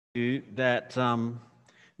you that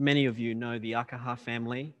many of you know the Akaha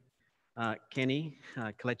family, Kenny,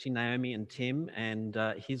 Kelechi, Naomi, and Tim, and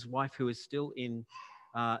his wife, who is still in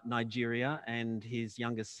Nigeria, and his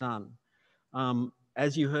youngest son.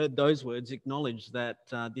 As you heard those words, acknowledge that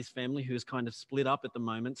this family, who is kind of split up at the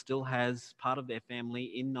moment, still has part of their family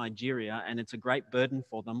in Nigeria, and it's a great burden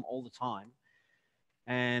for them all the time.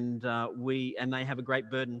 And they have a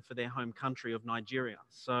great burden for their home country of Nigeria.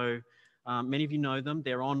 So many of you know them.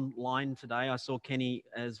 They're online today. I saw Kenny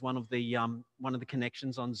as one of the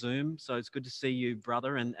connections on Zoom. So it's good to see you,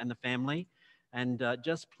 brother, and the family. And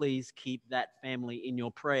just please keep that family in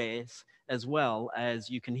your prayers, as well as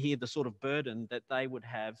you can hear the sort of burden that they would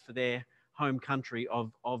have for their home country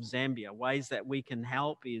of Zambia. Ways that we can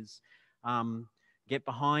help is get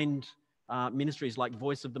behind ministries like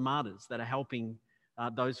Voice of the Martyrs that are helping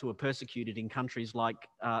those who are persecuted in countries like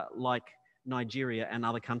Nigeria and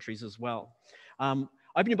other countries as well.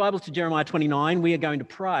 Open your Bibles to Jeremiah 29. We are going to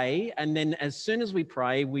pray, and then as soon as we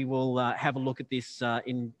pray, we will have a look at this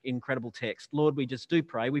incredible text. Lord, we just do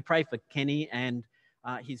pray. We pray for Kenny and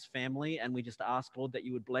his family, and we just ask, Lord, that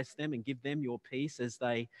you would bless them and give them your peace as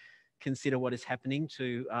they consider what is happening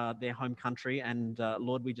to their home country. And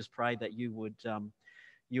Lord, we just pray that you would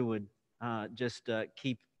just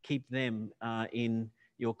keep them in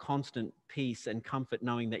your constant peace and comfort,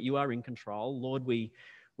 knowing that you are in control. Lord, we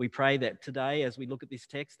pray that today, as we look at this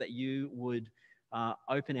text, that you would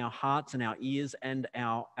open our hearts and our ears and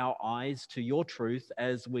our eyes to your truth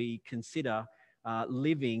as we consider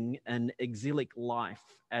living an exilic life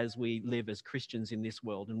as we live as Christians in this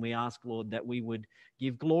world. And we ask, Lord, that we would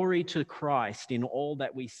give glory to Christ in all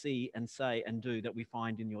that we see and say and do that we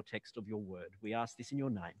find in your text of your word. We ask this in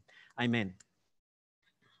your name. Amen.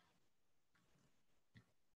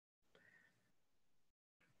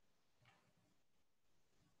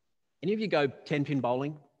 Any of you go 10-pin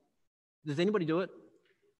bowling? Does anybody do it?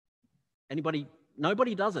 Anybody?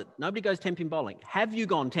 Nobody does it. Nobody goes 10-pin bowling. Have you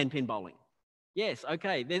gone 10-pin bowling? Yes,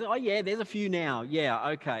 okay. There's a few now. Yeah,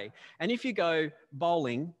 okay. And if you go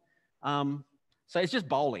bowling, so it's just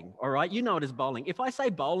bowling, all right? You know it as bowling. If I say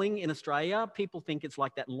bowling in Australia, people think it's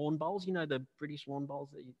like that lawn bowls. You know the British lawn bowls?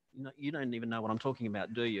 You don't even know what I'm talking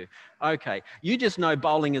about, do you? Okay. You just know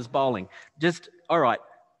bowling is bowling. All right.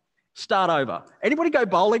 Start over. Anybody go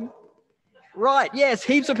bowling? Right, yes,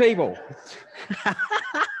 heaps of people.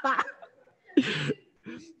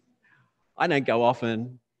 I don't go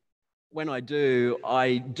often. When I do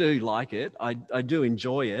like it. I do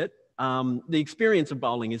enjoy it. The experience of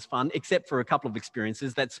bowling is fun, except for a couple of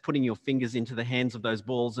experiences. That's putting your fingers into the hands of those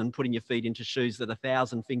balls and putting your feet into shoes that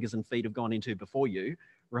 1,000 fingers and feet have gone into before you,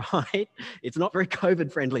 right? It's not very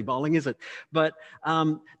COVID-friendly bowling, is it? But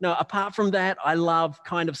no, apart from that, I love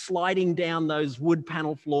kind of sliding down those wood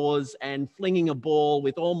panel floors and flinging a ball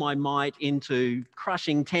with all my might into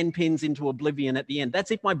crushing 10 pins into oblivion at the end.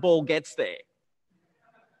 That's if my ball gets there.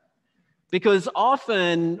 Because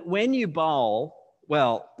often when you bowl,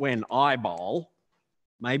 when I bowl,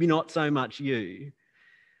 maybe not so much you,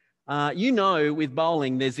 with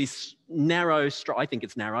bowling, there's this narrow straight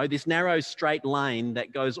lane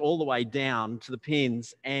that goes all the way down to the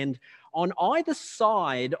pins. And on either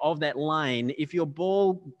side of that lane, if your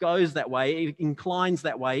ball goes that way, it inclines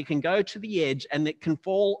that way, it can go to the edge and it can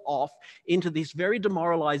fall off into this very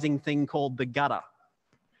demoralizing thing called the gutter.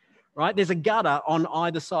 Right? There's a gutter on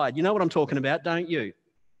either side. You know what I'm talking about, don't you?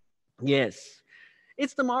 Yes.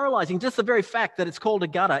 It's demoralizing. Just the very fact that it's called a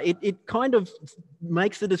gutter, it kind of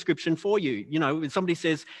makes the description for you. You know, if somebody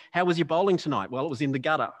says, how was your bowling tonight? Well, it was in the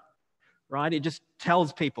gutter, right? It just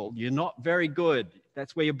tells people you're not very good.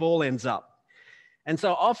 That's where your ball ends up. And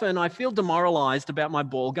so often I feel demoralized about my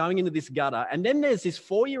ball going into this gutter. And then there's this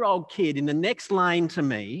 4-year-old kid in the next lane to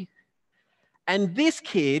me. And this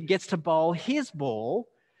kid gets to bowl his ball.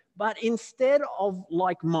 But instead of,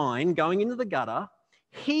 like mine, going into the gutter,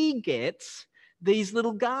 he gets these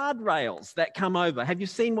little guardrails that come over. Have you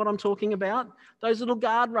seen what I'm talking about? Those little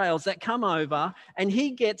guardrails that come over, and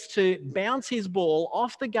he gets to bounce his ball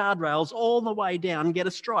off the guardrails all the way down and get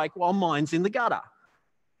a strike while mine's in the gutter.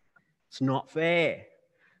 It's not fair.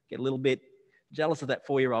 Get a little bit jealous of that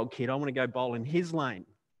 4-year-old kid. I want to go bowl in his lane.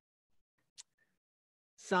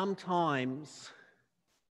 Sometimes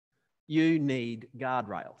you need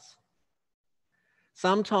guardrails.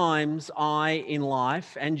 Sometimes I, in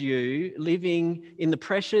life, and you, living in the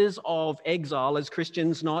pressures of exile as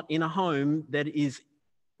Christians, not in a home that is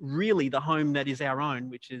really the home that is our own,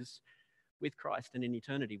 which is with Christ and in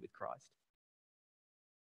eternity with Christ.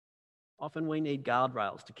 Often we need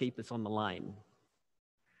guardrails to keep us on the lane.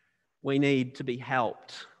 We need to be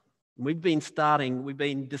helped We've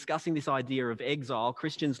been discussing this idea of exile,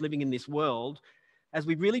 Christians living in this world, as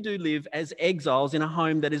we really do live as exiles in a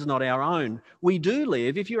home that is not our own. We do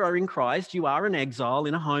live, if you are in Christ, you are an exile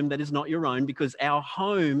in a home that is not your own, because our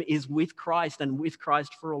home is with Christ and with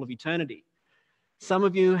Christ for all of eternity. Some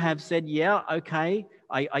of you have said, yeah, okay,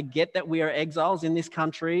 I get that we are exiles in this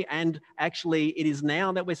country, and actually it is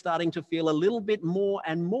now that we're starting to feel a little bit more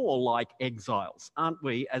and more like exiles, aren't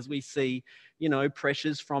we, as we see,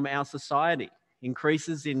 pressures from our society,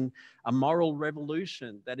 increases in a moral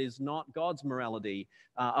revolution that is not God's morality,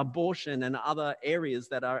 abortion and other areas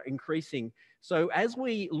that are increasing. So as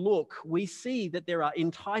we look, we see that there are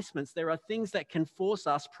enticements, there are things that can force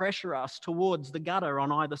us, pressure us towards the gutter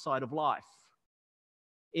on either side of life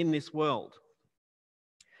in this world.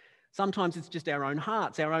 Sometimes it's just our own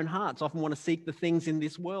hearts. Our own hearts often want to seek the things in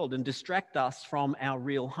this world and distract us from our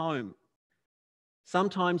real home.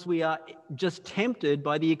 Sometimes we are just tempted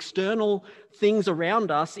by the external things around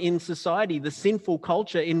us in society, the sinful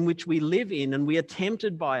culture in which we live in, and we are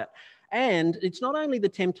tempted by it. And it's not only the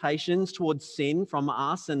temptations towards sin from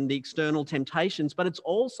us and the external temptations, but it's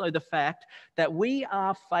also the fact that we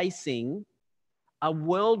are facing a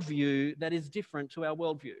worldview that is different to our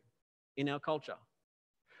worldview in our culture.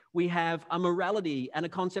 We have a morality and a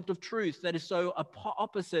concept of truth that is so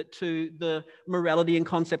opposite to the morality and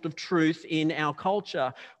concept of truth in our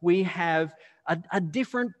culture. We have a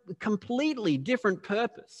different, completely different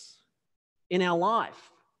purpose in our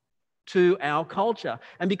life to our culture.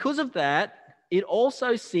 And because of that, it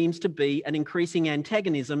also seems to be an increasing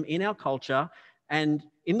antagonism in our culture and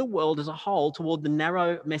in the world as a whole toward the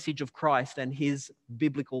narrow message of Christ and his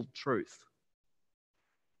biblical truth.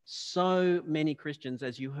 So many Christians,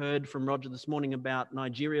 as you heard from Roger this morning about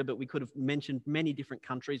Nigeria, but we could have mentioned many different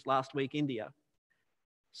countries last week, India.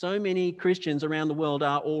 So many Christians around the world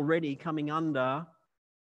are already coming under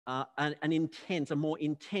a more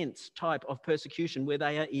intense type of persecution where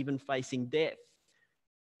they are even facing death.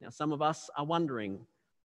 Now, some of us are wondering,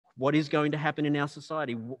 what is going to happen in our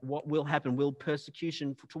society? What will happen? Will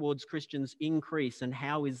persecution towards Christians increase? And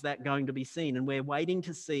how is that going to be seen? And we're waiting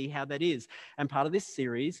to see how that is. And part of this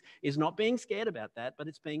series is not being scared about that, but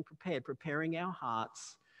it's being preparing our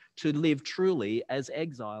hearts to live truly as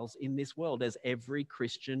exiles in this world, as every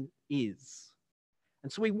Christian is.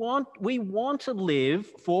 And so we want to live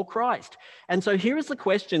for Christ. And so here is the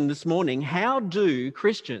question this morning: how do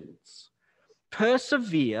Christians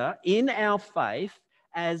persevere in our faith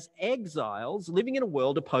as exiles living in a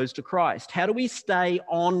world opposed to Christ? How do we stay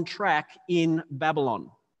on track in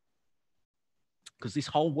Babylon? Because this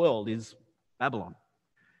whole world is Babylon.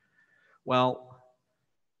 Well,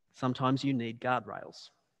 sometimes you need guardrails.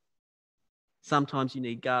 Sometimes you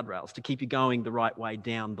need guardrails to keep you going the right way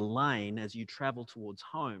down the lane as you travel towards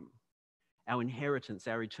home, our inheritance,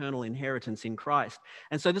 our eternal inheritance in Christ.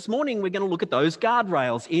 And so this morning we're going to look at those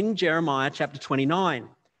guardrails in Jeremiah chapter 29.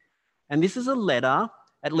 And this is a letter,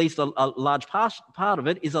 at least a large part of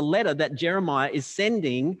it is a letter that Jeremiah is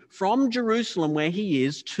sending from Jerusalem, where he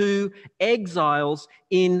is, to exiles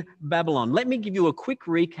in Babylon. Let me give you a quick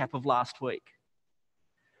recap of last week.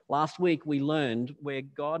 Last week we learned where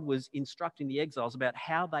God was instructing the exiles about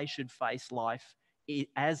how they should face life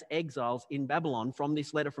as exiles in Babylon from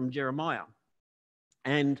this letter from Jeremiah.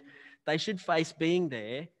 And they should face being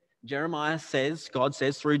there. God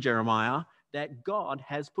says through Jeremiah that God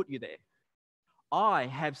has put you there. I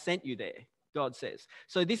have sent you there, God says.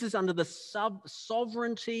 So this is under the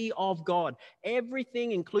sovereignty of God.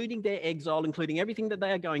 Everything, including their exile, including everything that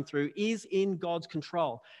they are going through, is in God's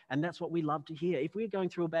control. And that's what we love to hear. If we're going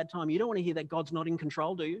through a bad time, you don't want to hear that God's not in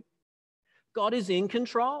control, do you? God is in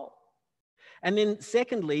control. And then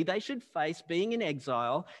secondly, they should face being in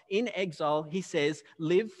exile. In exile, he says,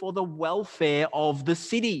 live for the welfare of the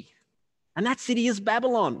city. And that city is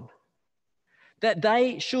Babylon. That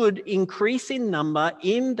they should increase in number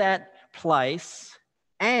in that place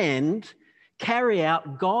and carry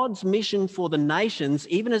out God's mission for the nations,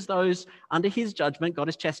 even as those under his judgment. God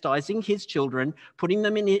is chastising his children, putting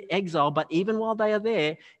them in exile, but even while they are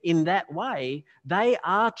there, in that way, they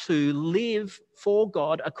are to live for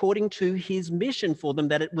God according to his mission for them,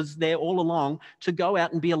 that it was there all along, to go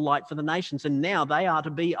out and be a light for the nations. And now they are to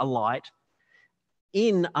be a light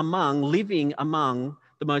living among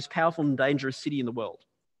the most powerful and dangerous city in the world.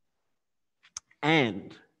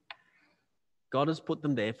 And God has put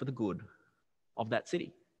them there for the good of that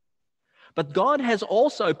city. But God has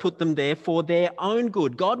also put them there for their own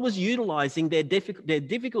good. God was utilizing their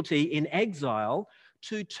difficulty in exile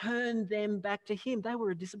to turn them back to him. They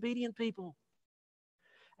were a disobedient people.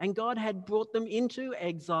 And God had brought them into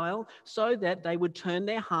exile so that they would turn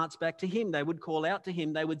their hearts back to him. They would call out to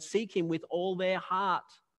him. They would seek him with all their heart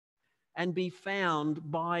and be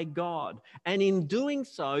found by God. And in doing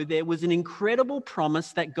so, there was an incredible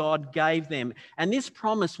promise that God gave them. And this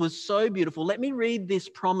promise was so beautiful. Let me read this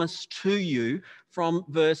promise to you from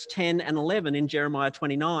verse 10 and 11 in Jeremiah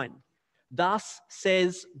 29. Thus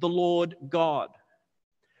says the Lord God,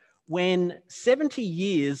 when 70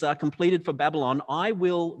 years are completed for Babylon, I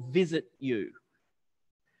will visit you,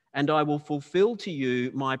 and I will fulfill to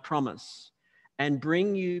you my promise and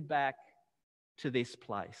bring you back to this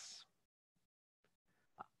place.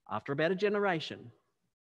 After about a generation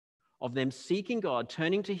of them seeking God,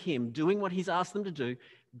 turning to him, doing what he's asked them to do,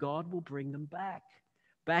 God will bring them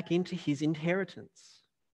back into his inheritance.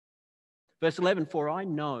 Verse 11, for I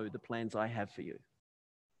know the plans I have for you,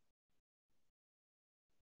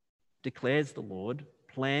 declares the Lord,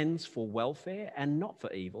 plans for welfare and not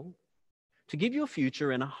for evil, to give you a future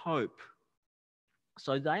and a hope.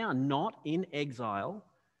 So they are not in exile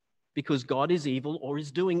because God is evil or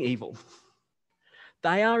is doing evil.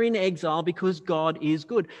 They are in exile because God is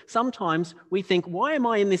good. Sometimes we think, why am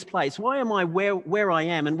I in this place? Why am I where I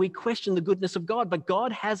am? And we question the goodness of God, but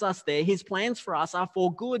God has us there. His plans for us are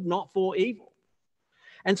for good, not for evil.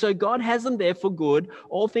 And so God has them there for good,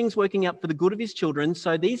 all things working out for the good of his children.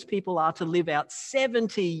 So these people are to live out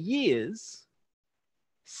 70 years,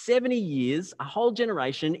 a whole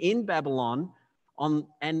generation in Babylon,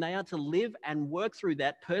 and they are to live and work through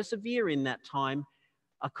that, persevere in that time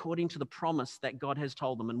according to the promise that God has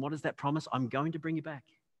told them. And what is that promise? I'm going to bring you back.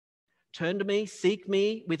 Turn to me, seek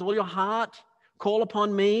me with all your heart, call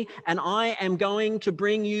upon me, and I am going to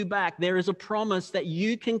bring you back. There is a promise that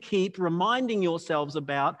you can keep reminding yourselves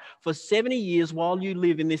about for 70 years while you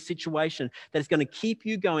live in this situation that is going to keep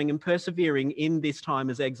you going and persevering in this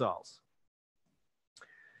time as exiles.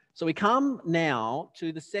 So we come now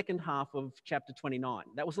to the second half of chapter 29.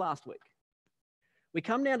 That was last week. We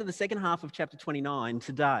come now to the second half of chapter 29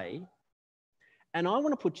 today, and I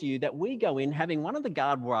want to put to you that we go in having one of the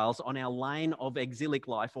guardrails on our lane of exilic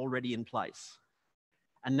life already in place.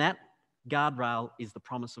 And that guardrail is the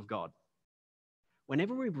promise of God.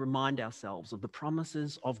 Whenever we remind ourselves of the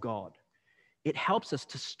promises of God, it helps us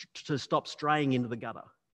to stop straying into the gutter.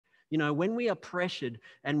 You know, when we are pressured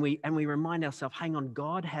and we remind ourselves, hang on,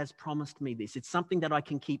 God has promised me this. It's something that I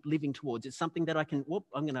can keep living towards. It's something that I'm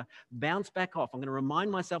going to bounce back off. I'm going to remind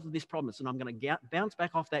myself of this promise, and I'm going to bounce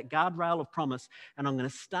back off that guardrail of promise, and I'm going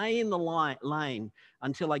to stay in the lane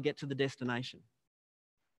until I get to the destination.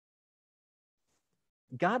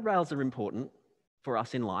 Guardrails are important for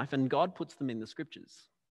us in life, and God puts them in the scriptures.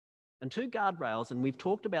 And two guardrails, and we've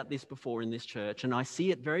talked about this before in this church, and I see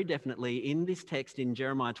it very definitely in this text in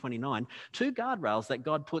Jeremiah 29, two guardrails that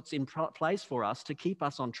God puts in place for us to keep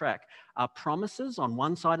us on track are promises on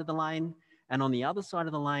one side of the lane, and on the other side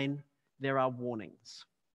of the lane, there are warnings.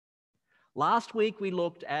 Last week, we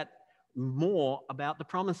looked at more about the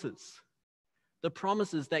promises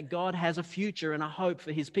that God has a future and a hope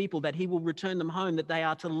for his people, that he will return them home, that they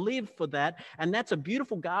are to live for that. And that's a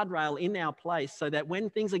beautiful guardrail in our place so that when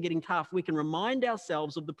things are getting tough, we can remind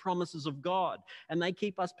ourselves of the promises of God and they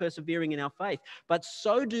keep us persevering in our faith. But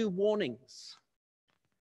so do warnings.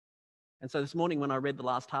 And so this morning when I read the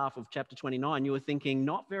last half of chapter 29, you were thinking,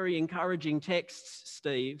 not very encouraging texts,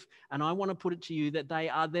 Steve. And I want to put it to you that they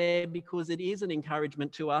are there because it is an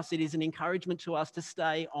encouragement to us. It is an encouragement to us to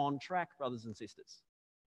stay on track, brothers and sisters.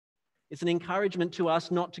 It's an encouragement to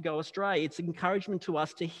us not to go astray. It's an encouragement to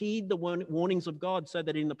us to heed the warnings of God so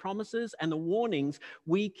that in the promises and the warnings,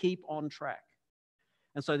 we keep on track.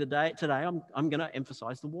 And so today I'm going to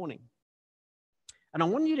emphasize the warning. And I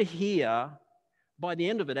want you to hear, by the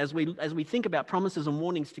end of it, as we think about promises and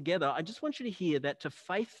warnings together, I just want you to hear that to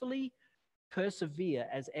faithfully persevere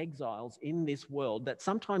as exiles in this world that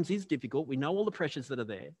sometimes is difficult, we know all the pressures that are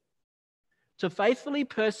there. To faithfully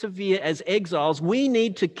persevere as exiles, we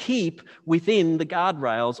need to keep within the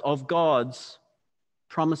guardrails of God's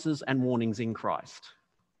promises and warnings in Christ.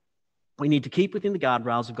 We need to keep within the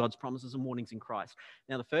guardrails of God's promises and warnings in Christ.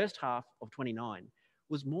 Now, the first half of 29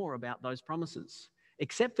 was more about those promises,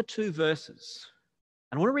 except for two verses.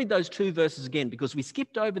 And I want to read those two verses again because we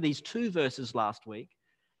skipped over these two verses last week.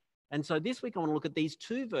 And so this week I want to look at these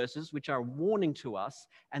two verses which are a warning to us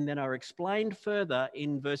and then are explained further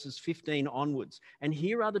in verses 15 onwards. And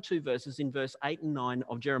here are the two verses in verse 8 and 9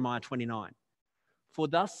 of Jeremiah 29. For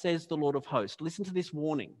thus says the Lord of hosts, listen to this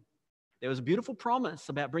warning. There was a beautiful promise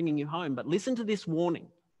about bringing you home, but listen to this warning.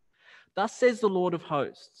 Thus says the Lord of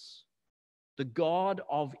hosts, the God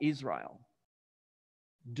of Israel,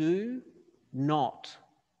 do not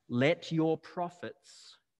let your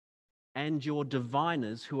prophets and your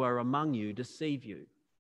diviners who are among you deceive you.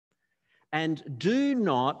 And do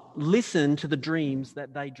not listen to the dreams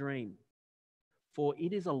that they dream, for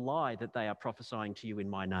it is a lie that they are prophesying to you in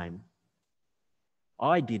my name.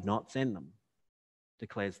 I did not send them,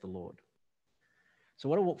 declares the Lord. So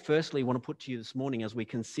what I firstly want to put to you this morning as we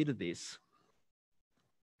consider this,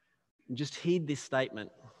 just heed this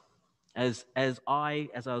statement. As I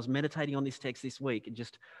was meditating on this text this week, and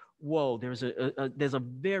just, whoa, there's a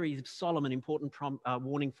very solemn and important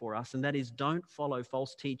warning for us, and that is, don't follow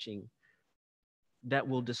false teaching that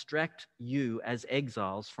will distract you as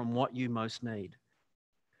exiles from what you most need.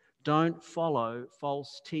 Don't follow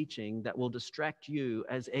false teaching that will distract you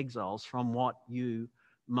as exiles from what you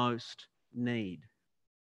most need.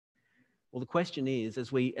 Well, the question is,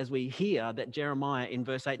 as we hear that Jeremiah in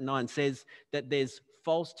verse 8 and 9 says that there's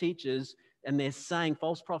false teachers and they're saying,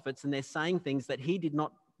 false prophets, and they're saying things that he did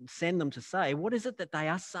not send them to say, what is it that they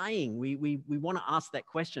are saying? We want to ask that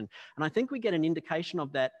question. And I think we get an indication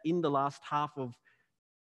of that in the last half of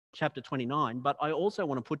chapter 29, but I also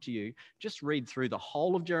want to put to you, just read through the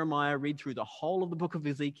whole of Jeremiah, read through the whole of the book of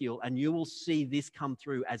Ezekiel, and you will see this come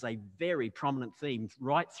through as a very prominent theme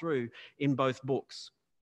right through in both books.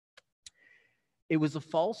 It was the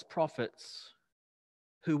false prophets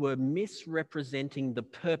who were misrepresenting the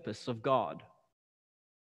purpose of God,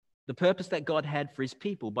 the purpose that God had for his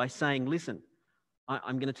people, by saying, listen,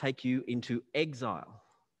 I'm going to take you into exile.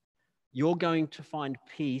 You're going to find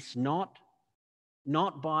peace not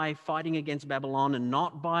by fighting against Babylon and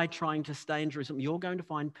not by trying to stay in Jerusalem. You're going to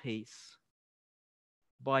find peace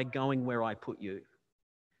by going where I put you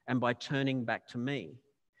and by turning back to me.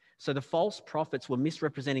 So the false prophets were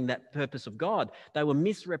misrepresenting that purpose of God. They were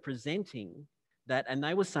misrepresenting that, and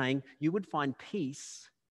they were saying you would find peace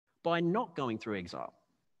by not going through exile.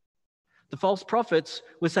 The false prophets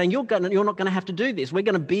were saying, you're not going to have to do this. We're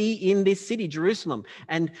going to be in this city, Jerusalem.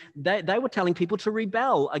 And they were telling people to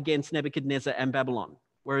rebel against Nebuchadnezzar and Babylon.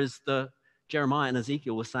 Whereas Jeremiah and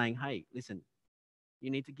Ezekiel were saying, hey, listen, you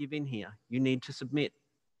need to give in here. You need to submit.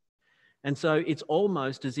 And so it's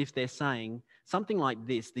almost as if they're saying something like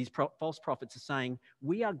this. These false prophets are saying,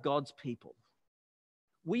 we are God's people.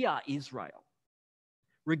 We are Israel.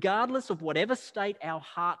 Regardless of whatever state our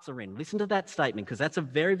hearts are in. Listen to that statement, because that's a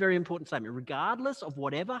very, very important statement. Regardless of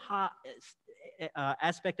whatever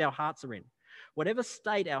aspect our hearts are in, whatever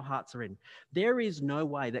state our hearts are in, there is no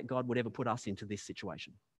way that God would ever put us into this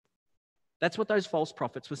situation. That's what those false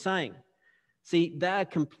prophets were saying. See, they're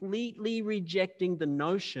completely rejecting the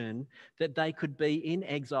notion that they could be in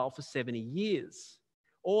exile for 70 years.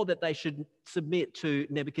 Or that they should submit to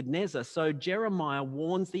Nebuchadnezzar. So Jeremiah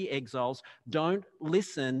warns the exiles, don't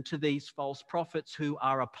listen to these false prophets who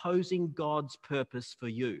are opposing God's purpose for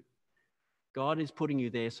you. God is putting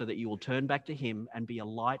you there so that you will turn back to him and be a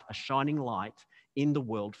light, a shining light in the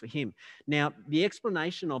world for him. Now, the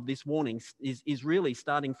explanation of this warning is really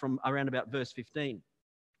starting from around about verse 15.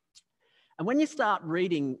 And when you start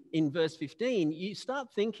reading in verse 15, you start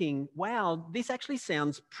thinking, wow, this actually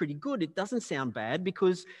sounds pretty good. It doesn't sound bad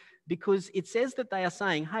because it says that they are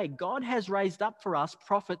saying, hey, God has raised up for us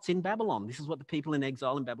prophets in Babylon. This is what the people in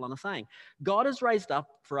exile in Babylon are saying. God has raised up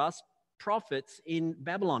for us prophets in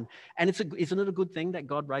Babylon. And isn't it a good thing that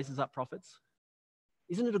God raises up prophets?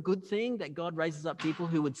 Isn't it a good thing that God raises up people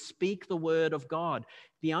who would speak the word of God?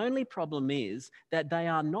 The only problem is that they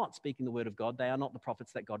are not speaking the word of God. They are not the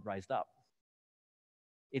prophets that God raised up.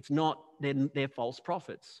 It's not, they're false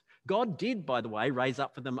prophets. God did, by the way, raise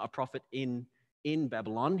up for them a prophet in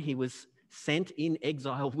Babylon. He was sent in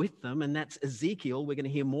exile with them, and that's Ezekiel. We're going to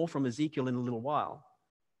hear more from Ezekiel in a little while.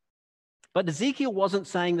 But Ezekiel wasn't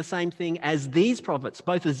saying the same thing as these prophets.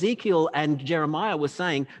 Both Ezekiel and Jeremiah were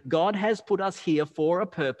saying, God has put us here for a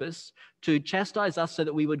purpose, to chastise us so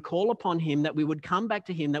that we would call upon him, that we would come back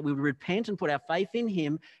to him, that we would repent and put our faith in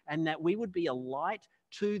him, and that we would be a light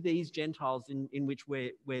to these Gentiles in which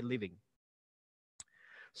we're living.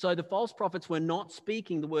 So the false prophets were not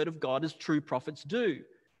speaking the word of God as true prophets do.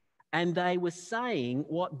 And they were saying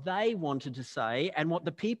what they wanted to say and what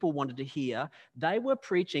the people wanted to hear. They were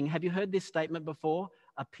preaching, have you heard this statement before?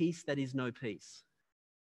 A peace that is no peace.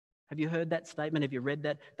 Have you heard that statement? Have you read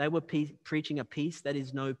that? They were preaching a peace that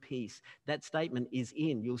is no peace. That statement is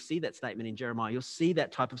you'll see that statement in Jeremiah. You'll see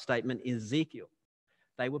that type of statement in Ezekiel.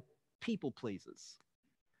 They were people pleasers.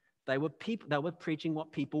 They were preaching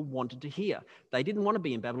what people wanted to hear. They didn't want to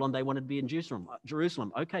be in Babylon. They wanted to be in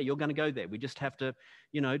Jerusalem. Okay, you're going to go there. We just have to,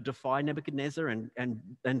 defy Nebuchadnezzar and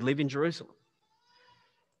live in Jerusalem.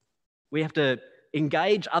 We have to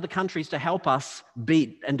engage other countries to help us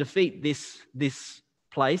beat and defeat this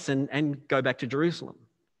place and go back to Jerusalem.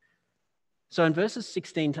 So in verses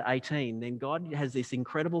 16 to 18, then God has this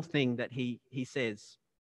incredible thing that he says.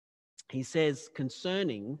 He says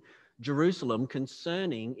concerning Jerusalem,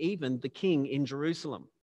 concerning even the king in Jerusalem.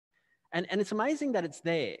 And it's amazing that it's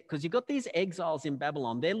there, because you've got these exiles in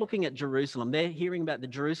Babylon. They're looking at Jerusalem. They're hearing about the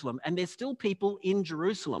Jerusalem, and there's still people in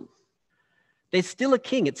Jerusalem. There's still a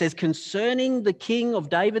king. It says concerning the king of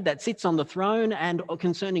David that sits on the throne and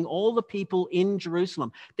concerning all the people in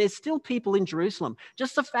Jerusalem. There's still people in Jerusalem.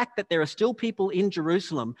 Just the fact that there are still people in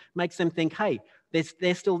Jerusalem makes them think, hey,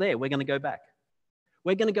 they're still there. We're going to go back.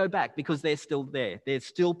 We're going to go back because they're still there. There's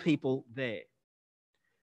still people there.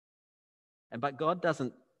 But God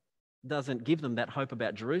doesn't give them that hope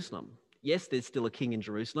about Jerusalem. Yes, there's still a king in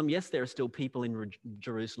Jerusalem. Yes, there are still people in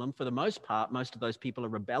Jerusalem. For the most part, most of those people are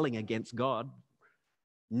rebelling against God,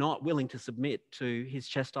 not willing to submit to his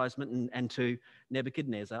chastisement and to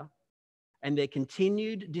Nebuchadnezzar. And their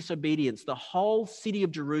continued disobedience, the whole city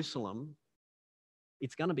of Jerusalem,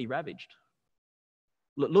 it's going to be ravaged.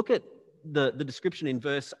 Look at the description in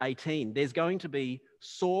verse 18. There's going to be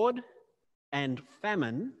sword and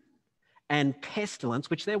famine and pestilence,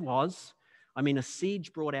 which there was. I mean, a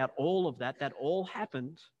siege brought out all of that. That all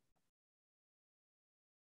happened.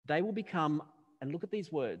 They will become, and look at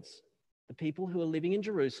these words, the people who are living in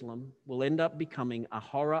Jerusalem will end up becoming a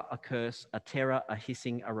horror, a curse, a terror, a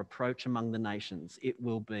hissing, a reproach among the nations. It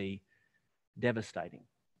will be devastating.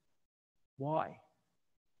 Why?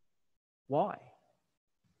 Why?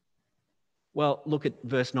 Well, look at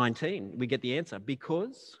verse 19. We get the answer.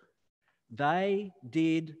 Because they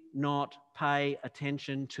did not pay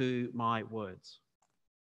attention to my words,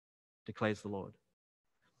 declares the Lord.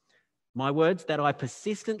 My words that I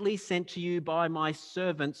persistently sent to you by my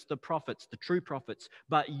servants, the prophets, the true prophets,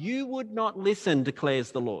 but you would not listen,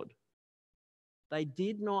 declares the Lord. They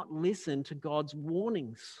did not listen to God's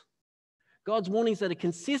warnings. God's warnings that are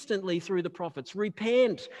consistently through the prophets.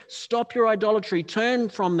 Repent, stop your idolatry, turn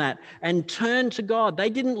from that and turn to God. They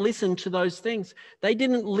didn't listen to those things. They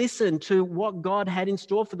didn't listen to what God had in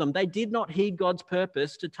store for them. They did not heed God's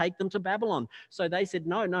purpose to take them to Babylon. So they said,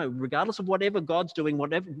 no, regardless of whatever God's doing,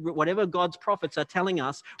 whatever God's prophets are telling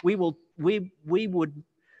us, we will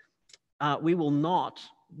not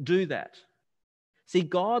do that. See,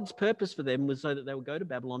 God's purpose for them was so that they would go to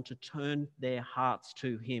Babylon to turn their hearts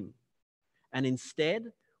to him. And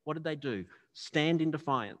instead, what did they do? Stand in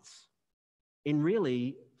defiance. In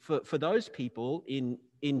really, for those people in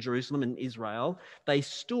Jerusalem and Israel, they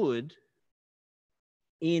stood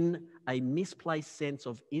in a misplaced sense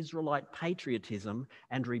of Israelite patriotism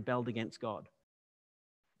and rebelled against God.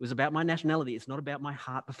 It was about my nationality. It's not about my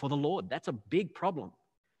heart before the Lord. That's a big problem.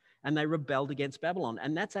 And they rebelled against Babylon.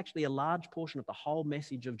 And that's actually a large portion of the whole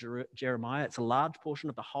message of Jeremiah. It's a large portion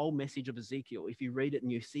of the whole message of Ezekiel. If you read it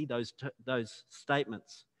and you see those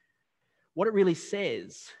statements, what it really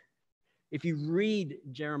says, if you read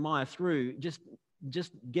Jeremiah through, just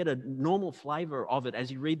get a normal flavor of it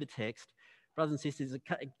as you read the text, brothers and sisters,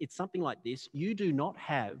 it's something like this. You do not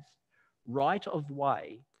have right of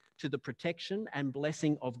way to the protection and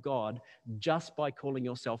blessing of God just by calling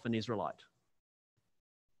yourself an Israelite.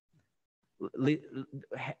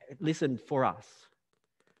 Listen, for us,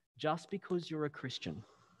 just because you're a Christian,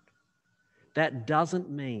 that doesn't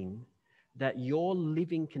mean that your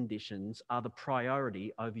living conditions are the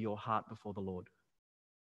priority over your heart before the Lord.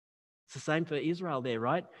 It's the same for Israel there,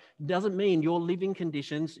 right? Doesn't mean your living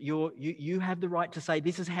conditions, you have the right to say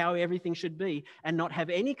this is how everything should be and not have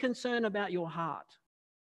any concern about your heart.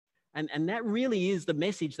 And that really is the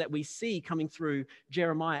message that we see coming through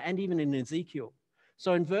Jeremiah and even in Ezekiel.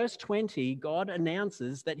 So in verse 20, God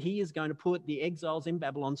announces that he is going to put the exiles in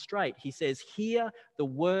Babylon straight. He says, hear the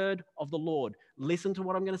word of the Lord. Listen to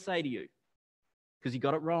what I'm going to say to you, because you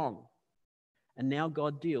got it wrong. And now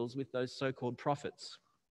God deals with those so-called prophets.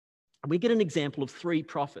 We get an example of 3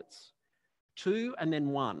 prophets, 2 and then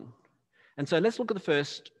 1. And so let's look at the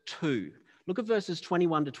first 2. Look at verses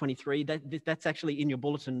 21 to 23. That's actually in your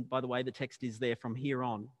bulletin, by the way. The text is there from here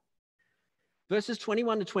on. Verses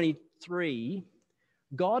 21 to 23,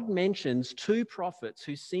 God mentions 2 prophets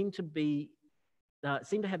who seem to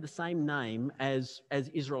have the same name as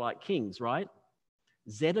Israelite kings, right?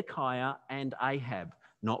 Zedekiah and Ahab.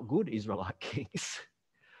 Not good Israelite kings,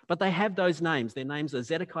 but they have those names. Their names are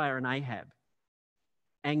Zedekiah and Ahab.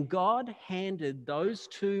 And God handed those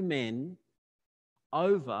 2 men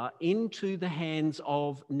over into the hands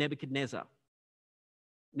of Nebuchadnezzar.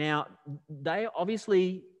 Now, they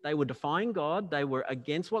were defying God. They were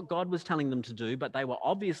against what God was telling them to do, but they were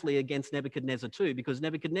obviously against Nebuchadnezzar too, because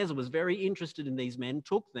Nebuchadnezzar was very interested in these men,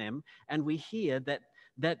 took them, and we hear that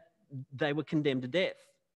they were condemned to death.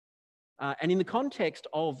 And in the context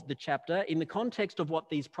of the chapter, in the context of what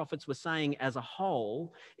these prophets were saying as a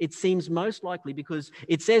whole, it seems most likely because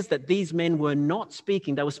it says that these men were not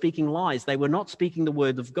speaking, they were speaking lies. They were not speaking the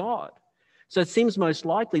word of God. So it seems most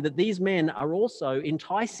likely that these men are also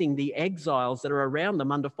enticing the exiles that are around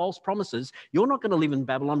them under false promises. You're not going to live in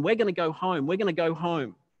Babylon. We're going to go home. We're going to go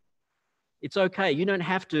home. It's okay. You don't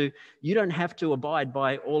have to abide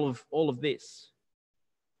by all of this.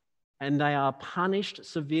 And they are punished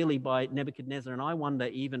severely by Nebuchadnezzar. And I wonder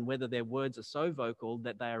even whether their words are so vocal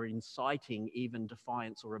that they are inciting even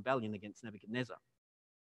defiance or rebellion against Nebuchadnezzar.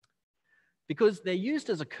 Because they're used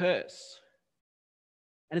as a curse.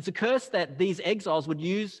 And it's a curse that these exiles would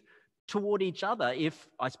use toward each other if,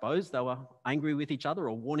 I suppose, they were angry with each other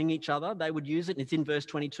or warning each other. They would use it, and it's in verse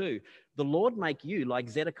 22. The Lord make you like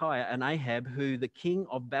Zedekiah and Ahab, who the king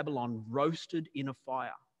of Babylon roasted in a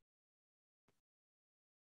fire.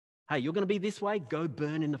 Hey, you're going to be this way? Go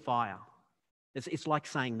burn in the fire. It's like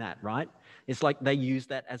saying that, right? It's like they use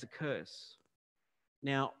that as a curse.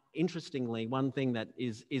 Now, interestingly, one thing that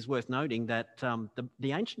is worth noting that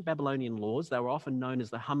the ancient Babylonian laws, they were often known as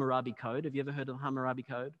the Hammurabi Code. Have you ever heard of the Hammurabi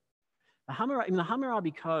Code? In the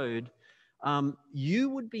Hammurabi Code, you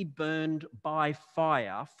would be burned by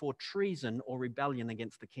fire for treason or rebellion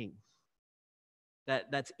against the king.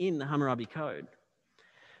 That's in the Hammurabi Code.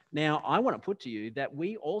 Now, I want to put to you that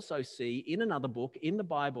we also see in another book in the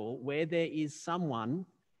Bible where there is someone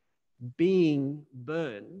being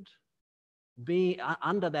burned, being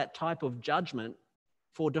under that type of judgment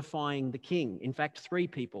for defying the king. In fact, 3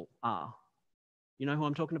 people are. You know who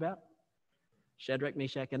I'm talking about? Shadrach,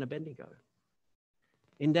 Meshach, and Abednego.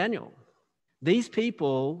 In Daniel, these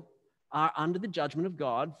people are under the judgment of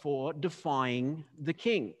God for defying the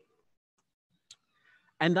king.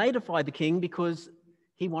 And they defied the king because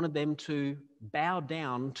he wanted them to bow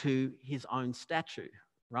down to his own statue,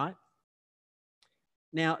 right?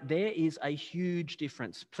 Now, there is a huge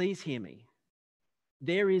difference. Please hear me.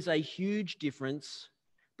 There is a huge difference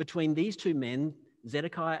between these 2 men,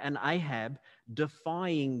 Zedekiah and Ahab,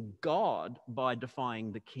 defying God by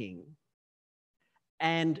defying the king,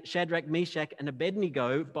 and Shadrach, Meshach, and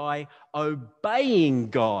Abednego by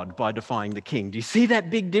obeying God by defying the king. Do you see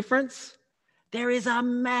that big difference? There is a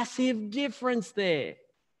massive difference there.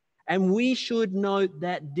 And we should note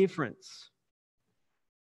that difference.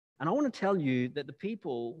 And I want to tell you that the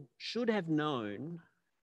people should have known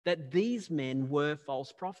that these men were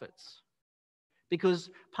false prophets. Because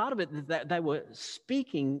part of it is that they were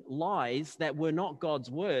speaking lies that were not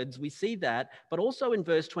God's words. We see that. But also in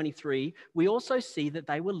verse 23, we also see that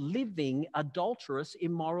they were living adulterous,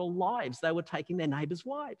 immoral lives. They were taking their neighbors'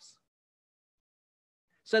 wives.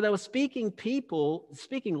 So they were speaking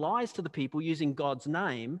lies to the people using God's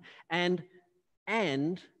name and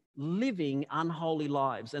living unholy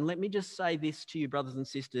lives. And let me just say this to you, brothers and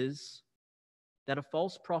sisters, that a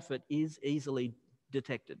false prophet is easily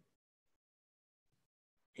detected.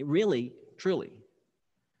 It really, truly.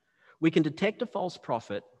 We can detect a false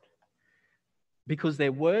prophet because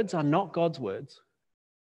their words are not God's words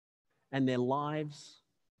and their lives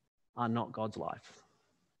are not God's life.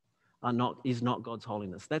 Is not God's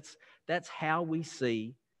holiness. That's how we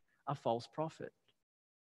see a false prophet.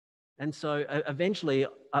 And so eventually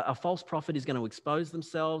a false prophet is going to expose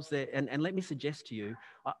themselves. And let me suggest to you,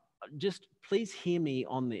 just please hear me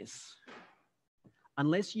on this.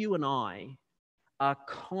 Unless you and I are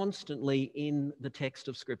constantly in the text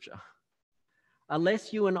of Scripture,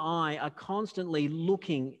 unless you and I are constantly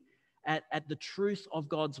looking at the truth of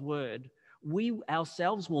God's word, we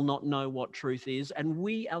ourselves will not know what truth is, and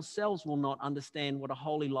we ourselves will not understand what a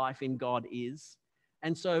holy life in God is.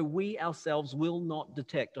 And so we ourselves will not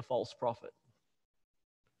detect a false prophet.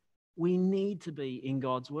 We need to be in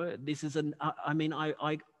God's word. This is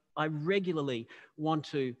I regularly want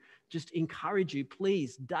to just encourage you,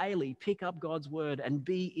 please, daily pick up God's word and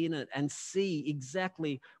be in it and see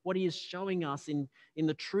exactly what he is showing us in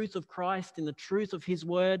the truth of Christ, in the truth of his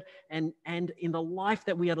word, and in the life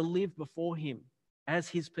that we are to live before him as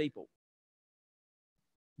his people.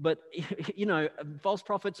 But, you know, false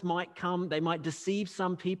prophets might come, they might deceive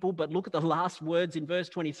some people, but look at the last words in verse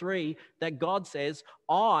 23 that God says,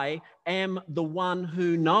 I am the one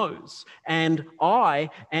who knows, and I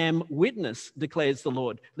am witness, declares the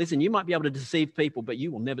Lord. Listen, you might be able to deceive people, but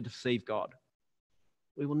you will never deceive God.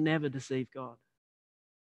 We will never deceive God.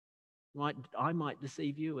 I might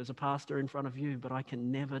deceive you as a pastor in front of you, but I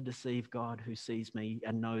can never deceive God who sees me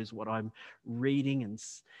and knows what I'm reading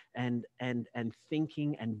and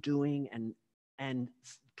thinking and doing and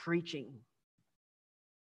preaching.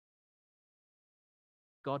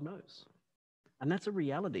 God knows. And that's a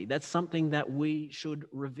reality. That's something that we should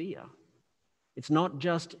revere. It's not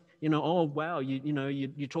just, oh, wow,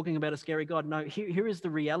 you're talking about a scary God. No, here is the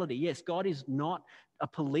reality. Yes, God is not a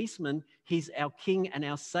policeman. He's our King and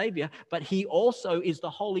our Savior, but he also is the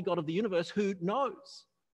holy God of the universe who knows,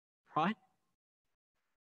 right?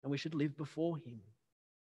 And we should live before him.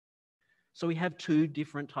 So we have two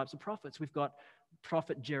different types of prophets. We've got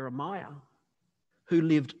prophet Jeremiah, who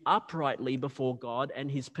lived uprightly before God and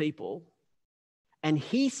his people. And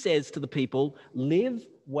he says to the people, live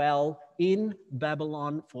well in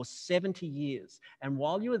Babylon for 70 years. And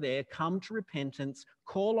while you are there, come to repentance,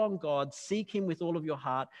 call on God, seek him with all of your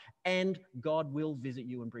heart, and God will visit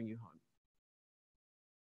you and bring you home.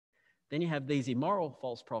 Then you have these immoral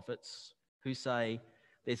false prophets who say,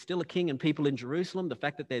 there's still a king and people in Jerusalem. The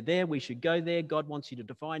fact that they're there, we should go there. God wants you to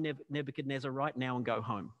defy Nebuchadnezzar right now and go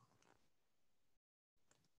home.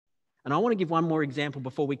 And I want to give one more example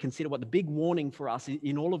before we consider what the big warning for us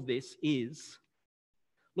in all of this is.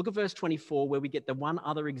 Look at verse 24, where we get the one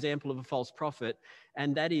other example of a false prophet,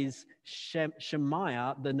 and that is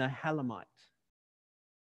Shemaiah the Nehelamite.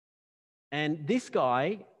 And this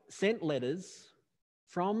guy sent letters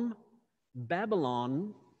from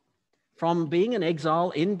Babylon, from being an exile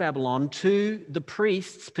in Babylon, to the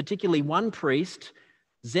priests, particularly one priest,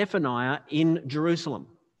 Zephaniah, in Jerusalem.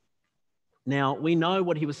 Now, we know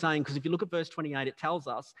what he was saying, because if you look at verse 28, it tells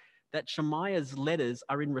us that Shemaiah's letters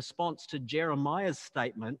are in response to Jeremiah's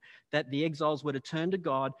statement that the exiles were to turn to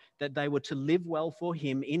God, that they were to live well for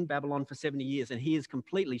him in Babylon for 70 years. And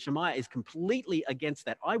Shemaiah is completely against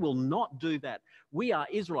that. I will not do that. We are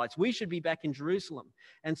Israelites. We should be back in Jerusalem.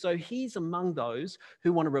 And so he's among those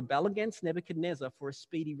who want to rebel against Nebuchadnezzar for a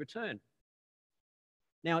speedy return.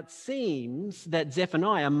 Now, it seems that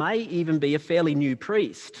Zephaniah may even be a fairly new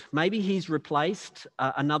priest. Maybe he's replaced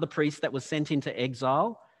another priest that was sent into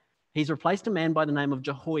exile. He's replaced a man by the name of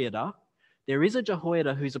Jehoiada. There is a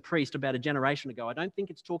Jehoiada who's a priest about a generation ago. I don't think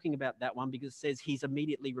it's talking about that one because it says he's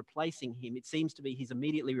immediately replacing him. It seems to be he's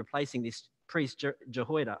immediately replacing this priest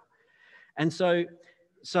Jehoiada. And so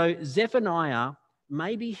Zephaniah,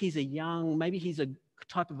 maybe he's a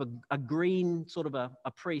type of a green sort of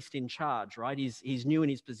a priest in charge, right? He's new in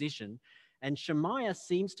his position. And Shemaiah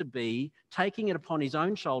seems to be taking it upon his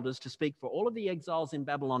own shoulders to speak for all of the exiles in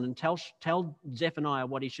Babylon and tell Zephaniah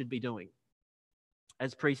what he should be doing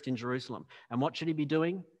as priest in Jerusalem. And what should he be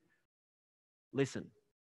doing? Listen,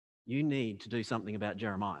 you need to do something about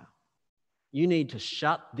Jeremiah. You need to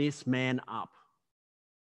shut this man up.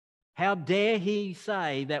 How dare he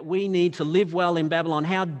say that we need to live well in Babylon?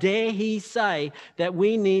 How dare he say that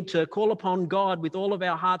we need to call upon God with all of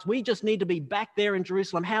our hearts? We just need to be back there in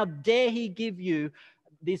Jerusalem. How dare he give you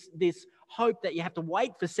this hope that you have to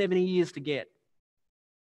wait for 70 years to get?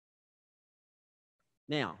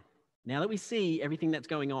 Now that we see everything that's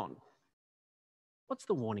going on, what's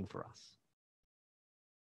the warning for us?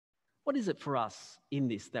 What is it for us in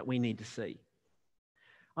this that we need to see?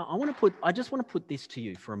 I just want to put this to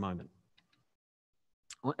you for a moment,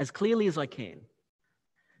 as clearly as I can,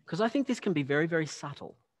 because I think this can be very, very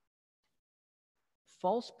subtle.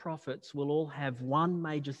 False prophets will all have one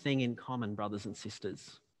major thing in common, brothers and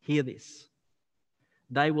sisters. Hear this.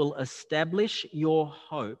 They will establish your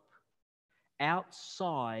hope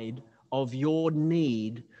outside of your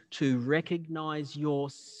need to recognize your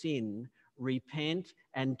sin, repent,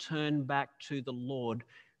 and turn back to the Lord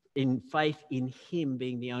in faith in him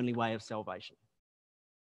being the only way of salvation.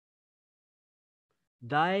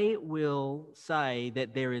 They will say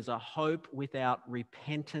that there is a hope without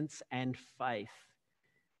repentance and faith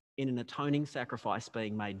in an atoning sacrifice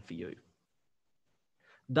being made for you.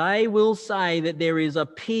 They will say that there is a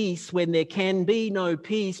peace when there can be no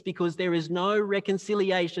peace because there is no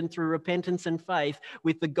reconciliation through repentance and faith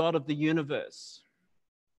with the God of the universe.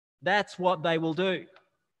 That's what they will do.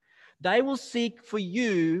 They will seek for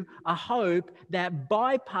you a hope that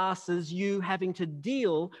bypasses you having to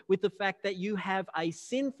deal with the fact that you have a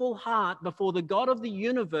sinful heart before the God of the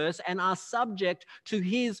universe and are subject to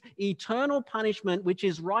his eternal punishment, which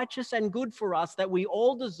is righteous and good for us, that we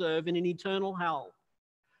all deserve in an eternal hell.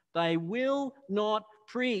 They will not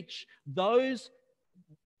preach those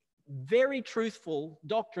very truthful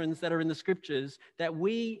doctrines that are in the scriptures that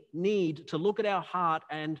we need to look at our heart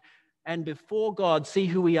and before God see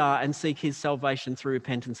who we are and seek his salvation through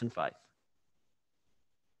repentance and faith.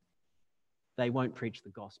 They won't preach the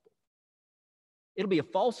gospel. It'll be a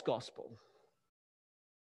false gospel.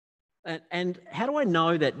 And how do I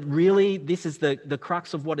know that really this is the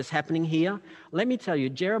crux of what is happening here? Let me tell you,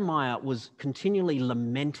 Jeremiah was continually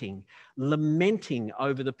lamenting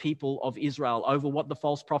over the people of Israel, over what the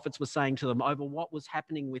false prophets were saying to them, over what was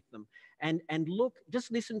happening with them. And look,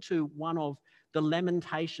 just listen to one of the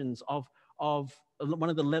lamentations of of one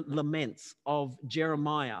of the laments of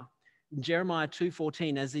Jeremiah. Jeremiah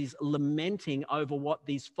 2:14, as he's lamenting over what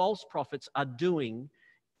these false prophets are doing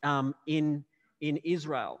in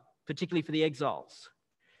Israel, particularly for the exiles.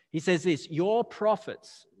 He says this, your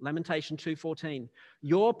prophets, Lamentation 2:14,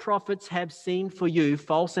 your prophets have seen for you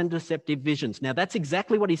false and deceptive visions. Now, that's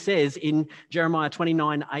exactly what he says in Jeremiah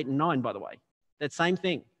 29:8 and 9, by the way. That same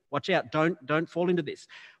thing. Watch out. Don't fall into this.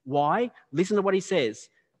 Why? Listen to what he says.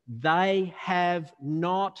 They have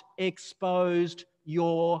not exposed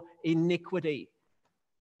your iniquity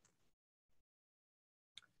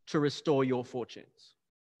to restore your fortunes.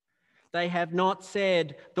 They have not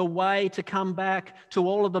said the way to come back to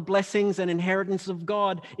all of the blessings and inheritance of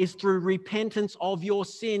God is through repentance of your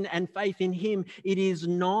sin and faith in him. It is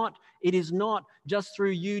not just through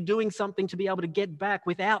you doing something to be able to get back.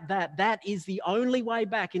 Without that, that is the only way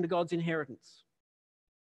back into God's inheritance.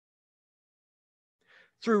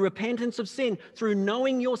 Through repentance of sin, through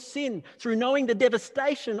knowing your sin, through knowing the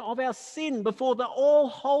devastation of our sin before the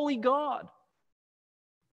all-holy God.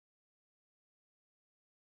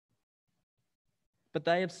 But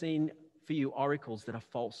they have seen for you oracles that are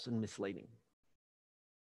false and misleading.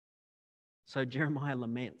 So Jeremiah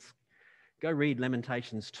laments. Go read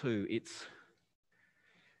Lamentations 2.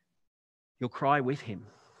 You'll cry with him.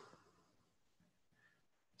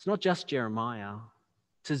 It's not just Jeremiah,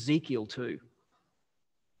 it's Ezekiel too.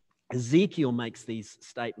 Ezekiel makes these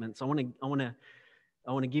statements. I want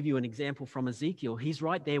to give you an example from Ezekiel. He's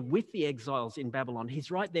right there with the exiles in Babylon. He's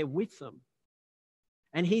right there with them.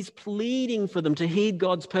 And he's pleading for them to heed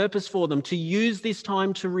God's purpose for them, to use this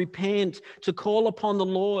time to repent, to call upon the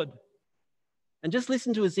Lord. And just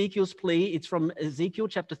listen to Ezekiel's plea. It's from Ezekiel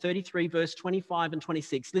chapter 33, verse 25 and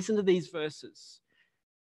 26. Listen to these verses.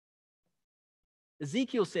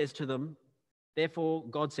 Ezekiel says to them, therefore,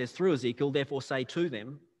 God says through Ezekiel, therefore say to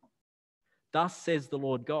them, thus says the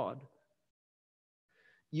Lord God,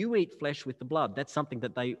 you eat flesh with the blood. That's something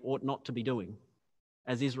that they ought not to be doing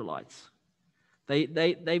as Israelites.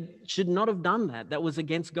 They should not have done that. That was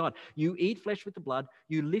against God. You eat flesh with the blood.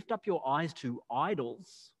 You lift up your eyes to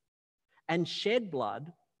idols and shed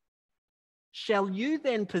blood. Shall you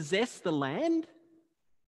then possess the land?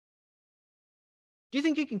 Do you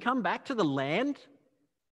think you can come back to the land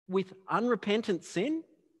with unrepentant sin?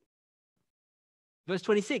 Verse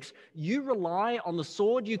 26, you rely on the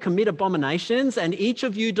sword, you commit abominations, and each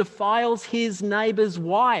of you defiles his neighbor's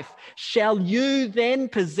wife. Shall you then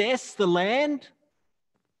possess the land?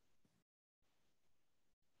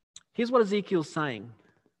 Here's what Ezekiel's saying.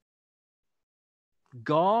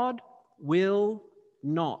 God will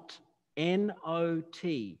not, N-O-T-E-V-E-R,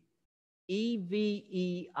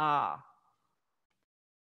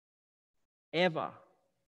 ever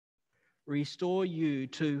restore you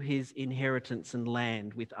to his inheritance and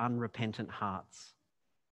land with unrepentant hearts.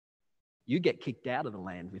 You get kicked out of the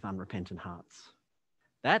land with unrepentant hearts.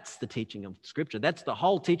 That's the teaching of Scripture. That's the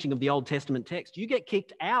whole teaching of the Old Testament text. You get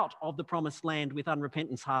kicked out of the promised land with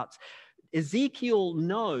unrepentant hearts. Ezekiel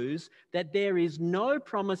knows that there is no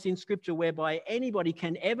promise in Scripture whereby anybody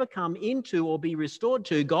can ever come into or be restored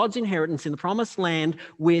to God's inheritance in the promised land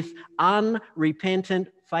with unrepentant,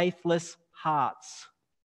 faithless hearts.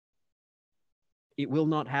 It will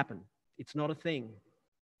not happen. It's not a thing.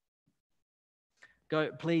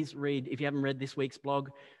 Go, please read, if you haven't read this week's blog,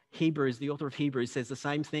 Hebrews, the author of Hebrews says the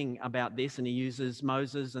same thing about this, and he uses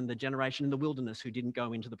Moses and the generation in the wilderness who didn't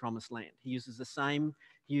go into the promised land. He uses the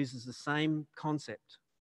same concept.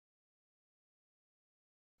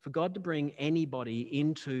 For God to bring anybody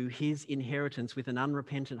into his inheritance with an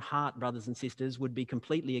unrepentant heart, brothers and sisters, would be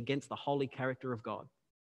completely against the holy character of God.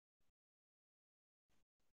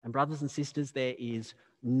 And brothers and sisters, there is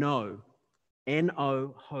no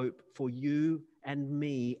hope for you and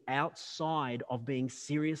me outside of being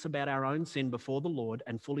serious about our own sin before the Lord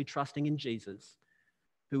and fully trusting in Jesus,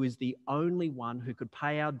 who is the only one who could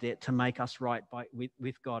pay our debt to make us right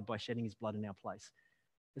with God by shedding his blood in our place.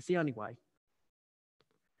 It's the only way.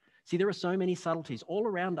 See, there are so many subtleties all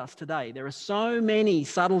around us today. There are so many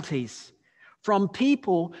subtleties from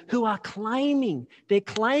people who are claiming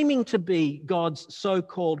to be God's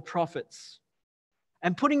so-called prophets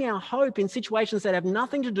and putting our hope in situations that have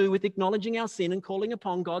nothing to do with acknowledging our sin and calling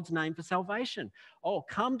upon God's name for salvation. Oh,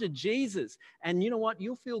 come to Jesus and you know what?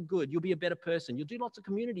 You'll feel good. You'll be a better person. You'll do lots of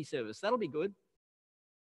community service. That'll be good.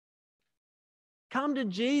 Come to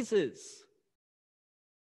Jesus.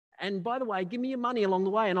 And by the way, give me your money along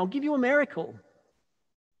the way and I'll give you a miracle.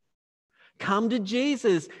 Come to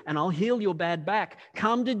Jesus and I'll heal your bad back.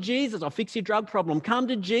 Come to Jesus, I'll fix your drug problem. Come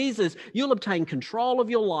to Jesus, you'll obtain control of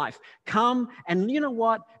your life. Come, and you know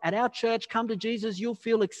what? At our church, come to Jesus, you'll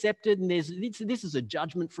feel accepted, and this is a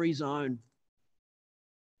judgment-free zone.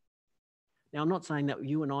 Now, I'm not saying that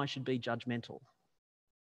you and I should be judgmental.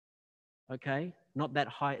 Okay? Not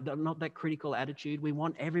that critical attitude. We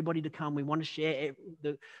want everybody to come. We want to share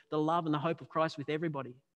the love and the hope of Christ with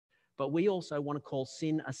everybody. But we also want to call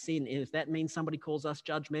sin a sin. And if that means somebody calls us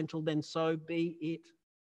judgmental, then so be it.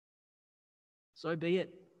 So be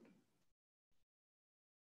it.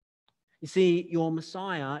 You see, your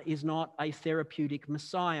Messiah is not a therapeutic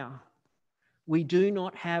Messiah. We do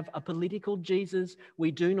not have a political Jesus.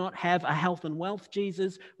 We do not have a health and wealth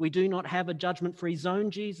Jesus. We do not have a judgment-free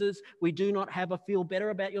zone Jesus. We do not have a feel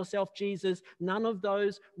better about yourself Jesus. None of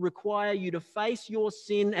those require you to face your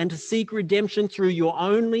sin and to seek redemption through your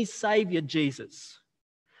only Savior, Jesus.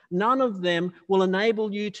 None of them will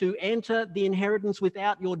enable you to enter the inheritance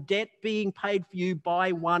without your debt being paid for you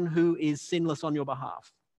by one who is sinless on your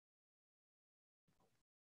behalf.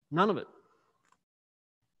 None of it.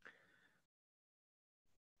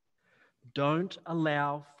 Don't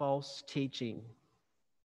allow false teaching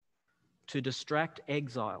to distract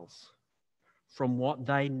exiles from what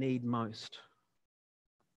they need most.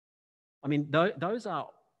 I mean, those are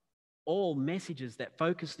all messages that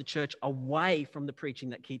focus the church away from the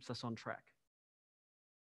preaching that keeps us on track.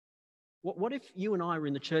 What if you and I were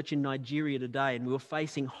in the church in Nigeria today and we were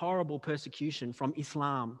facing horrible persecution from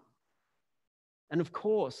Islam? And of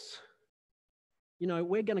course, you know,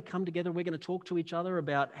 we're going to come together, we're going to talk to each other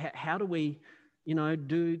about how do we, you know,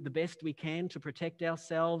 do the best we can to protect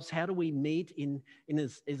ourselves? How do we meet in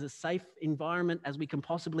as a safe environment as we can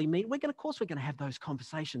possibly meet? Of course, we're going to have those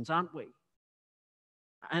conversations, aren't we?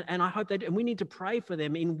 And I hope that, and we need to pray for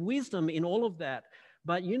them in wisdom in all of that.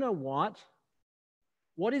 But you know what?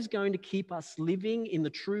 What is going to keep us living in the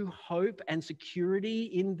true hope and security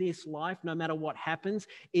in this life, no matter what happens?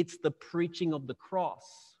 It's the preaching of the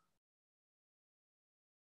cross.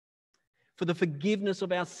 For the forgiveness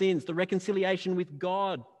of our sins, the reconciliation with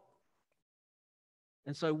God.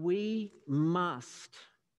 And so we must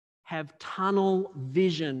have tunnel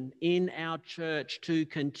vision in our church to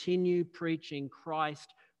continue preaching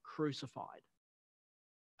Christ crucified.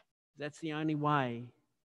 That's the only way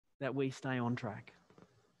that we stay on track.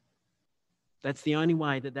 That's the only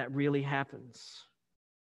way that really happens.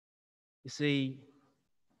 You see,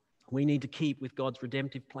 we need to keep with God's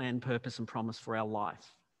redemptive plan, purpose, and promise for our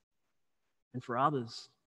life, and for others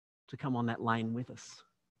to come on that lane with us.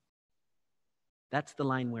 That's the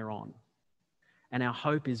lane we're on. And our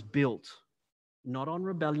hope is built not on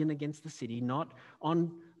rebellion against the city, not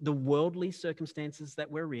on the worldly circumstances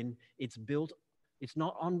that we're in. It's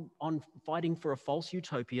not on fighting for a false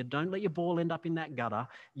utopia. Don't let your ball end up in that gutter.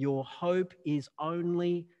 Your hope is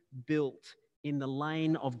only built in the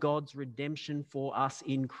lane of God's redemption for us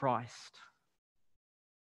in Christ.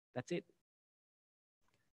 That's it.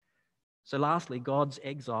 So lastly, God's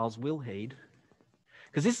exiles will heed,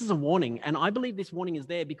 because this is a warning, and I believe this warning is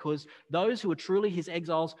there because those who are truly his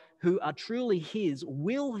exiles, who are truly his,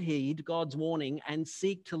 will heed God's warning and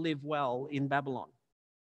seek to live well in Babylon.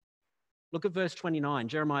 Look at verse 29,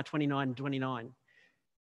 Jeremiah 29:29.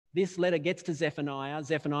 This letter gets to Zephaniah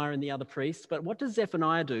and the other priests, but what does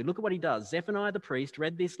Zephaniah do? Look at what he does. Zephaniah the priest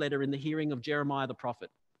read this letter in the hearing of Jeremiah the prophet.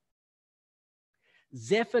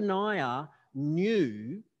 Zephaniah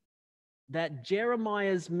knew that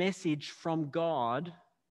Jeremiah's message from God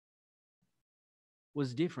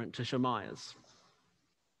was different to Shemaiah's.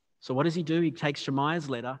 So what does he do? He takes Shemaiah's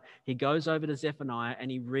letter, he goes over to Zephaniah and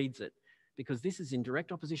he reads it, because this is in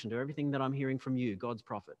direct opposition to everything that I'm hearing from you, God's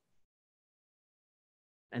prophet.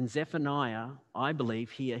 And Zephaniah, I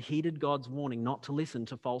believe, here heeded God's warning not to listen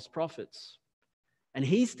to false prophets. And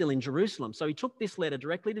he's still in Jerusalem. So he took this letter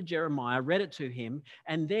directly to Jeremiah, read it to him,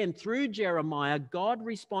 and then through Jeremiah, God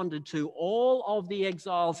responded to all of the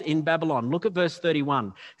exiles in Babylon. Look at verse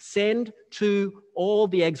 31. Send to all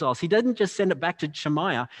the exiles. He didn't just send it back to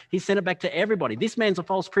Shemaiah, he sent it back to everybody. This man's a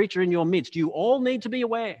false preacher in your midst. You all need to be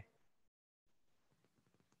aware.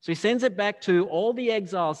 So he sends it back to all the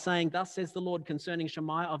exiles, saying, "Thus says the Lord concerning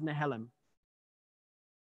Shemaiah of Nehelam,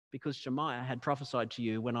 because Shemaiah had prophesied to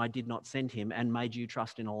you when I did not send him and made you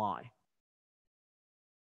trust in a lie."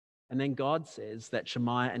 And then God says that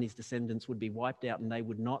Shemaiah and his descendants would be wiped out and they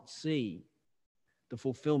would not see the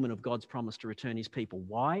fulfillment of God's promise to return his people.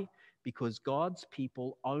 Why? Because God's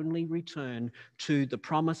people only return to the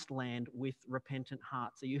promised land with repentant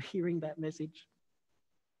hearts. Are you hearing that message?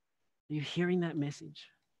 Are you hearing that message?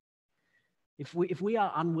 if we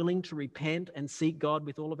are unwilling to repent and seek God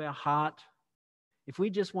with all of our heart, if we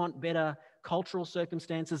just want better cultural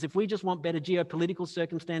circumstances, if we just want better geopolitical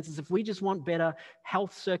circumstances, if we just want better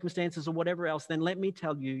health circumstances or whatever else, then let me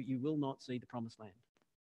tell you, you will not see the promised land.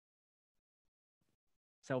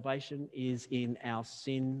 Salvation is in our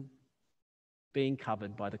sin being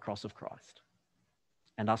covered by the cross of Christ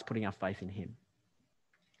and us putting our faith in him.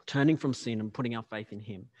 Turning from sin and putting our faith in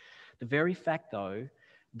him. The very fact, though,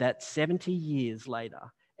 that 70 years later,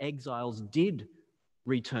 exiles did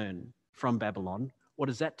return from Babylon, what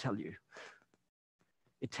does that tell you?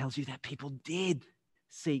 It tells you that people did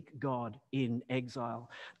seek God in exile,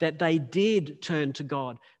 that they did turn to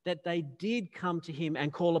God, that they did come to him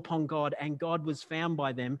and call upon God, and God was found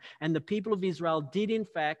by them. And the people of Israel did, in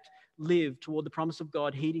fact, live toward the promise of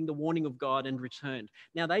God, heeding the warning of God, and returned.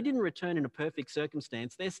 Now, they didn't return in a perfect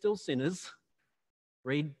circumstance. They're still sinners.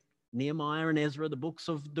 Read Nehemiah and Ezra, the books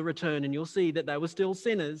of the return, and you'll see that they were still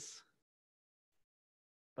sinners.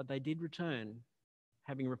 But they did return,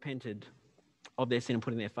 having repented of their sin and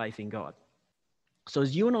putting their faith in God. So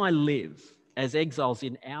as you and I live as exiles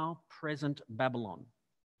in our present Babylon,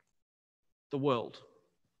 the world,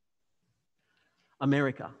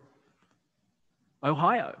 America,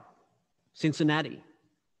 Ohio, Cincinnati,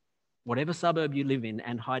 whatever suburb you live in,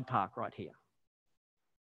 and Hyde Park right here,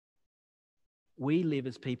 we live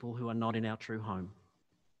as people who are not in our true home.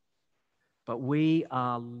 But we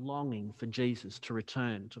are longing for Jesus to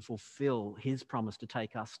return to fulfill his promise to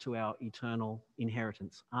take us to our eternal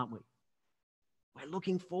inheritance, aren't we? We're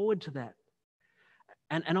looking forward to that.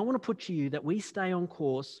 And I want to put to you that we stay on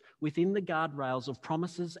course within the guardrails of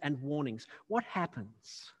promises and warnings. What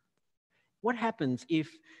happens? What happens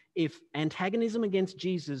if antagonism against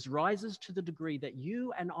Jesus rises to the degree that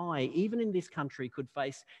you and I, even in this country, could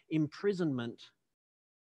face imprisonment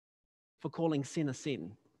for calling sin a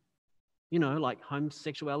sin? You know, like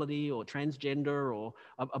homosexuality or transgender or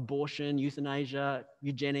abortion, euthanasia,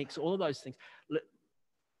 eugenics, all of those things.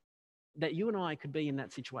 That you and I could be in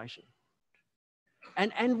that situation.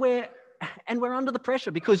 And we're under the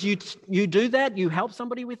pressure because you do that, you help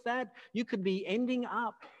somebody with that, you could be ending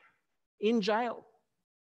up in jail.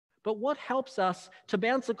 But what helps us to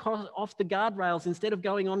bounce off the guardrails instead of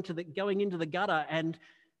going into the gutter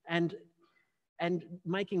and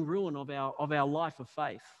making ruin of our life of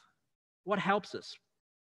faith? What helps us?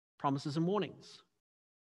 Promises and warnings.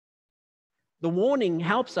 The warning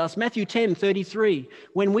helps us. Matthew 10:33.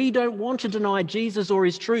 When we don't want to deny Jesus or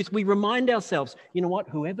his truth, we remind ourselves, you know what?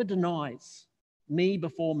 Whoever denies me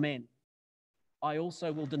before men, I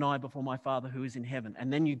also will deny before my Father who is in heaven.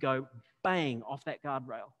 And then you go bang off that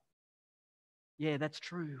guardrail. Yeah, that's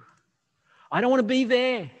true. I don't want to be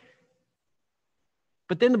there.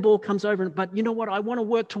 But then the ball comes over, but you know what? I want to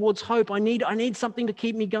work towards hope. I need something to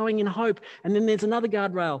keep me going in hope. And then there's another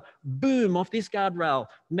guardrail. Boom, off this guardrail.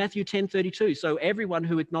 Matthew 10:32. So everyone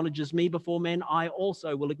who acknowledges me before men, I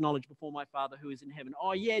also will acknowledge before my Father who is in heaven.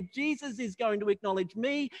 Oh yeah, Jesus is going to acknowledge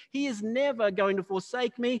me. He is never going to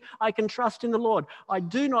forsake me. I can trust in the Lord. I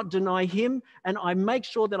do not deny him, and I make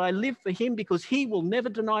sure that I live for him because he will never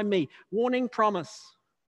deny me. Warning, promise.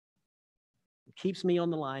 It keeps me on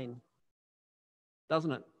the lane.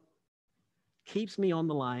 Doesn't it? Keeps me on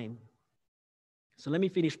the lane. So let me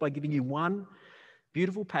finish by giving you one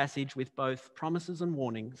beautiful passage with both promises and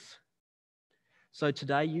warnings. So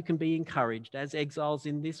today you can be encouraged as exiles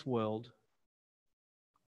in this world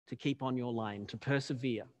to keep on your lane, to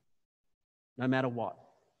persevere, no matter what.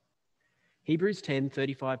 Hebrews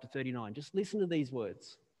 10:35-39. Just listen to these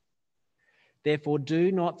words. Therefore,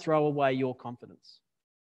 do not throw away your confidence,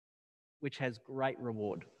 which has great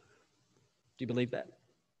reward. Do you believe that?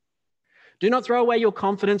 Do not throw away your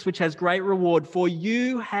confidence, which has great reward, for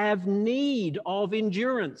you have need of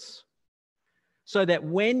endurance, so that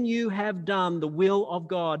when you have done the will of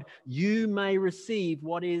God, you may receive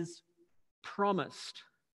what is promised.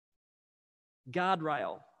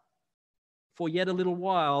 Guardrail. For yet a little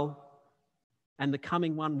while, and the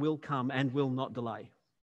coming one will come and will not delay.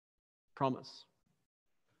 Promise.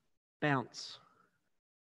 Bounce.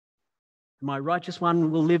 My righteous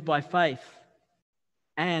one will live by faith.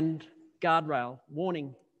 And guardrail,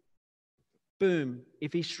 warning, boom,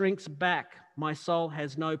 if he shrinks back, my soul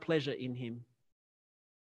has no pleasure in him.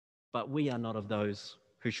 But we are not of those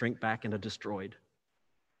who shrink back and are destroyed,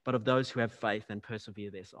 but of those who have faith and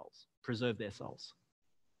persevere their souls, preserve their souls.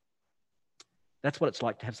 That's what it's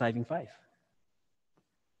like to have saving faith.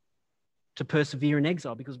 To persevere in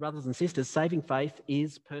exile, because brothers and sisters, saving faith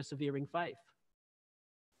is persevering faith.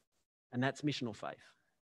 And that's missional faith.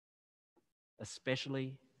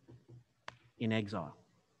 Especially in exile.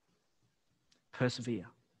 Persevere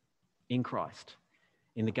in Christ,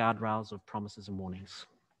 in the guardrails of promises and warnings.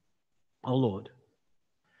 Oh Lord,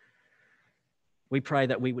 we pray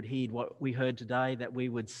that we would heed what we heard today, that we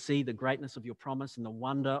would see the greatness of your promise and the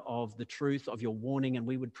wonder of the truth of your warning, and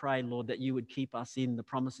we would pray, Lord, that you would keep us in the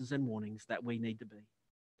promises and warnings that we need to be,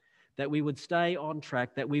 that we would stay on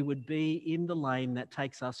track, that we would be in the lane that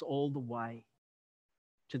takes us all the way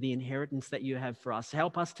to the inheritance that you have for us.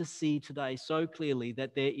 Help us to see today so clearly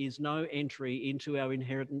that there is no entry into our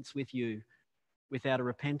inheritance with you without a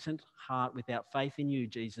repentant heart, without faith in you,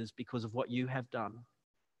 Jesus, because of what you have done.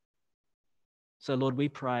 So, Lord, we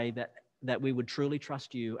pray that we would truly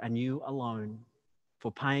trust you and you alone for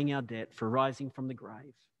paying our debt, for rising from the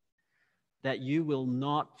grave, that you will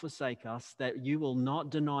not forsake us, that you will not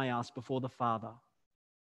deny us before the Father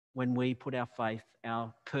when we put our faith,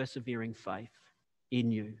 our persevering faith in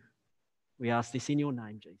you. We ask this in your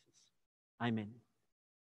name, Jesus. Amen.